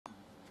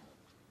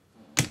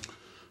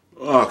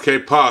Okay,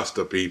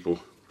 pasta people.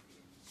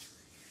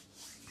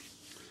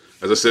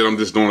 As I said, I'm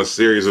just doing a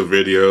series of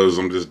videos.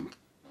 I'm just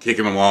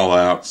kicking them all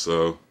out,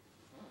 so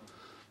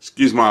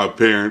excuse my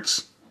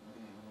appearance.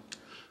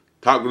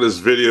 Topic of this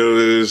video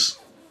is,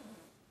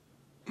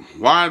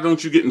 why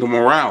don't you get into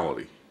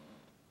morality?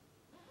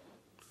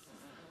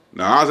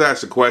 Now, I was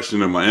asked a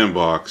question in my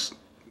inbox.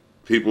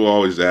 People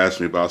always ask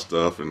me about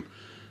stuff, and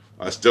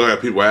I still have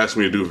people ask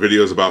me to do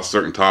videos about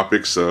certain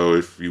topics. So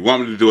if you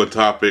want me to do a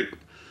topic,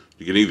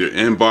 you can either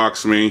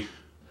inbox me.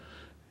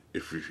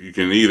 If you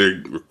can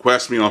either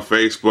request me on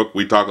Facebook.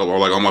 We talk about,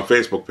 like on my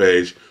Facebook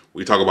page,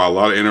 we talk about a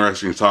lot of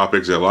interesting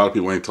topics that a lot of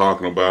people ain't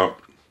talking about.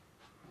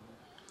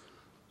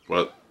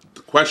 But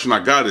the question I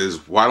got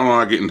is, why don't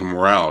I get into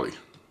morality?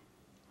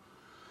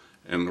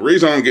 And the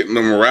reason I'm getting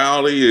into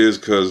morality is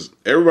because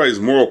everybody's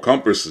moral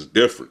compass is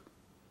different.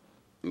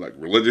 Like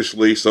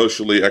religiously,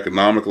 socially,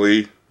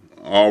 economically,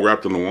 all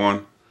wrapped into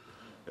one.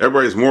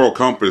 Everybody's moral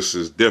compass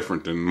is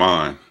different than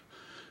mine.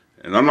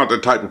 And I'm not the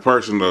type of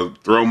person to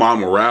throw my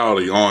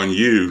morality on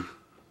you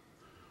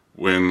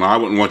when I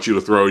wouldn't want you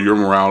to throw your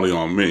morality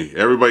on me.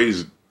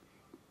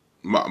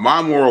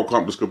 My moral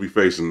compass could be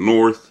facing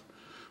north,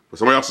 but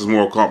somebody else's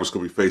moral compass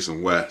could be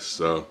facing west.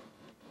 So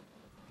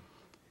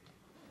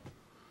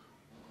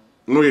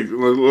let's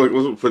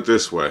put it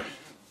this way.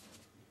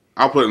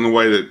 I'll put it in a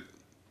way that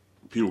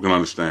people can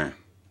understand.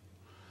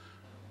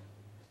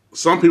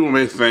 Some people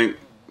may think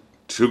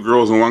 2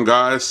 girls and 1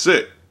 guy is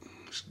sick.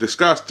 It's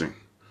disgusting.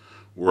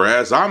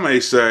 Whereas I may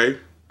say,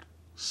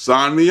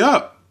 sign me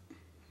up.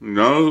 You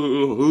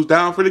know, who's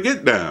down for the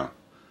get down?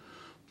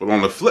 But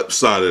on the flip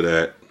side of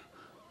that,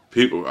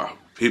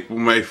 people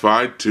may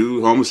find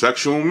 2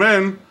 homosexual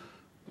men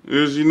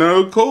is, you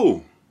know,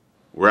 cool.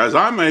 Whereas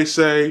I may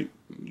say,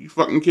 you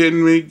fucking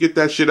kidding me? Get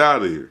that shit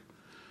out of here.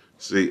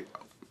 See,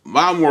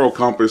 my moral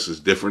compass is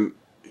different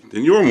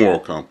than your moral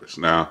compass.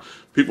 Now,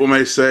 people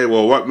may say,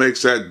 well, what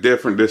makes that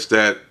different, this,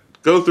 that?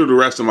 Go through the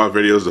rest of my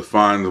videos to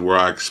find where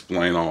I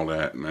explain all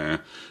that,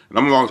 man. And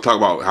I'm going to talk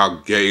about how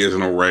gay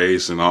isn't a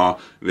race and all.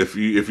 And if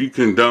you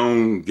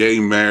condone gay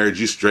marriage,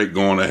 you straight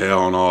going to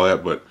hell and all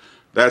that. But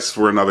that's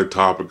for another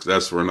topic.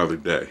 That's for another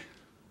day.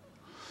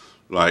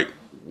 Like,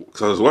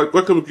 because what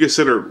could be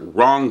considered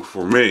wrong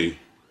for me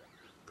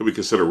could be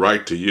considered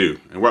right to you.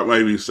 And what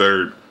may be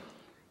considered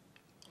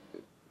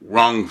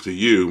wrong to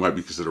you might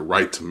be considered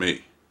right to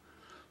me.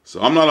 So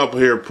I'm not up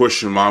here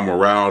pushing my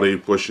morality,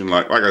 pushing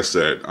like I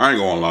said, I ain't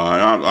gonna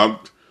lie.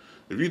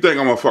 If you think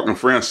I'm a fucking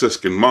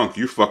Franciscan monk,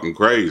 you fucking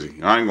crazy.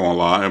 I ain't gonna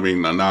lie. I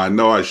mean, now I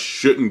know I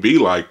shouldn't be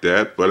like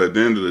that, but at the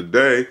end of the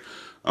day,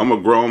 I'm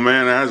a grown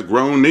man that has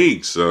grown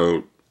needs.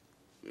 So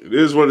it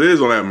is what it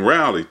is on that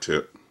morality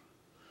tip.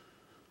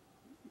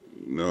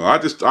 You know, I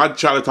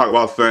try to talk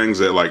about things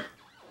that like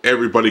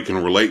everybody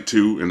can relate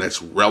to and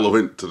that's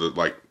relevant to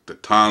the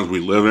times we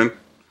live in.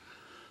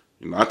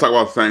 You know, I talk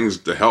about things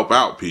to help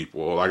out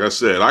people. Like I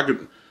said,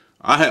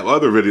 I have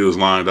other videos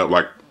lined up.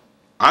 Like,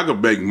 I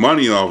could make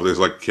money off of this,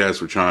 like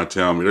cats were trying to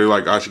tell me. They're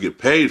like, I should get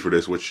paid for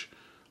this, which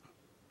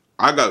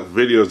I got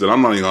videos that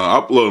I'm not even going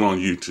to upload on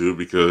YouTube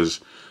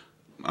because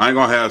I ain't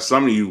going to have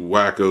some of you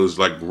wackos,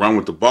 like, run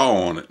with the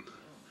ball on it.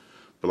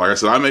 But like I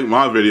said, I make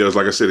my videos,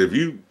 like I said, if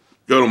you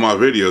go to my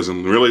videos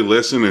and really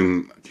listen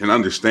and can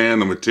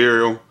understand the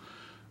material,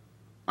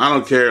 I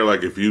don't care,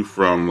 like, if you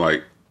from,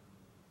 like,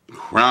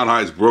 Crown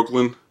Heights,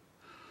 Brooklyn,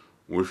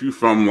 or if you're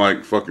from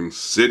like fucking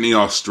Sydney,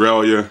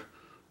 Australia,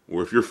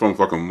 or if you're from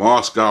fucking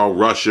Moscow,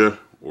 Russia,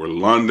 or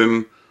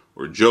London,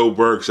 or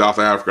Joburg, South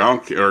Africa, I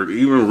don't care, or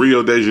even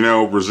Rio de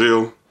Janeiro,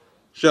 Brazil,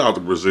 shout out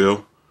to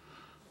Brazil,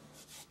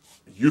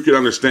 you can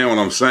understand what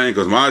I'm saying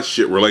because my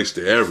shit relates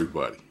to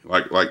everybody.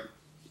 Like,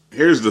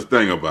 here's the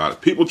thing about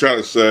it. People try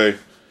to say,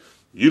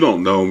 you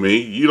don't know me,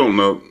 you don't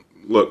know,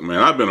 look man,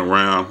 I've been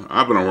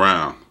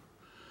around.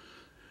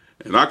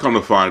 And I come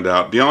to find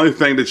out, the only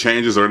thing that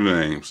changes are the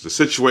names. The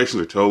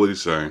situations are totally the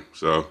same.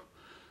 So,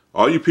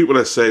 all you people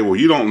that say, well,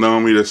 you don't know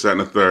me, this, that,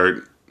 and the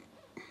third,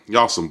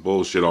 y'all some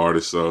bullshit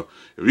artists. So,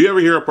 if you ever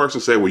hear a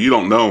person say, well, you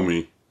don't know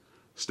me,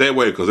 stay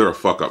away because they're a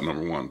fuck up,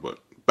 number one. But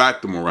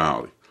back to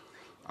morality.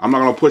 I'm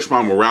not going to push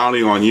my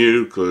morality on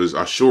you because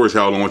I sure as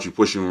hell don't want you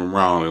pushing your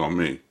morality on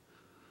me.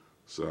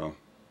 So,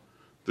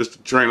 just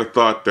a train of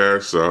thought there.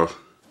 So,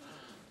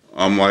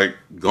 I'm like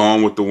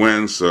going with the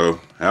wind.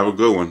 So, have a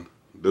good one.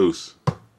 Deuce.